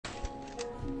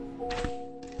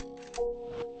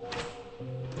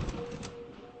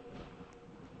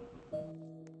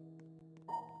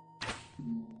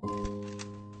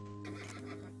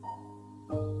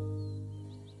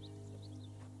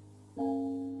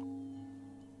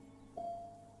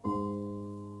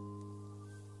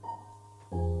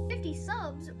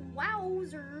Subs,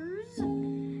 wowzers.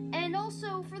 And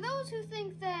also, for those who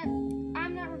think that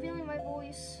I'm not revealing my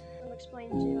voice, I'll explain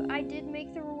to you. I did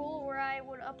make the rule where I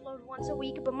would upload once a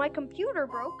week, but my computer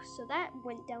broke, so that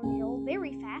went downhill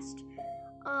very fast.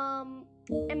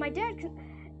 And my dad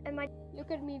look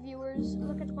at me, viewers,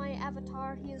 look at my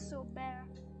avatar, he is so bad.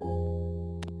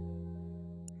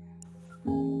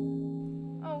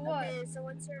 Oh, what? Okay, so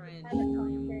once you're in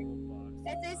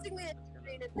it's basically a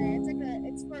screen in there.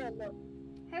 It's for a look.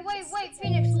 Hey, wait,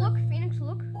 Phoenix, look. Phoenix,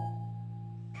 look.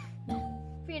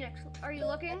 Phoenix, are you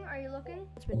looking? Are you looking?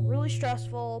 It's been really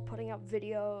stressful putting up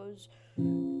videos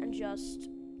and just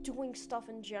doing stuff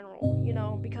in general, you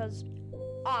know, because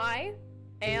I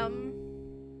am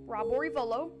Rob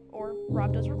Orivolo, or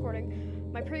Rob Does Recording.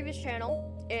 My previous channel,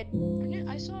 I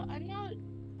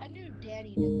knew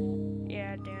Danny did that.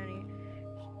 Yeah, Danny.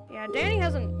 Yeah, Danny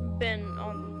hasn't been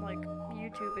on, like,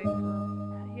 YouTubing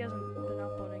for, he hasn't been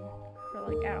uploading for,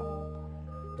 like, at all.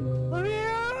 Let me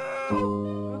out!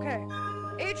 Okay.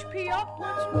 HP up,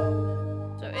 let's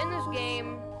go. So in this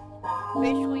game,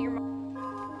 basically you're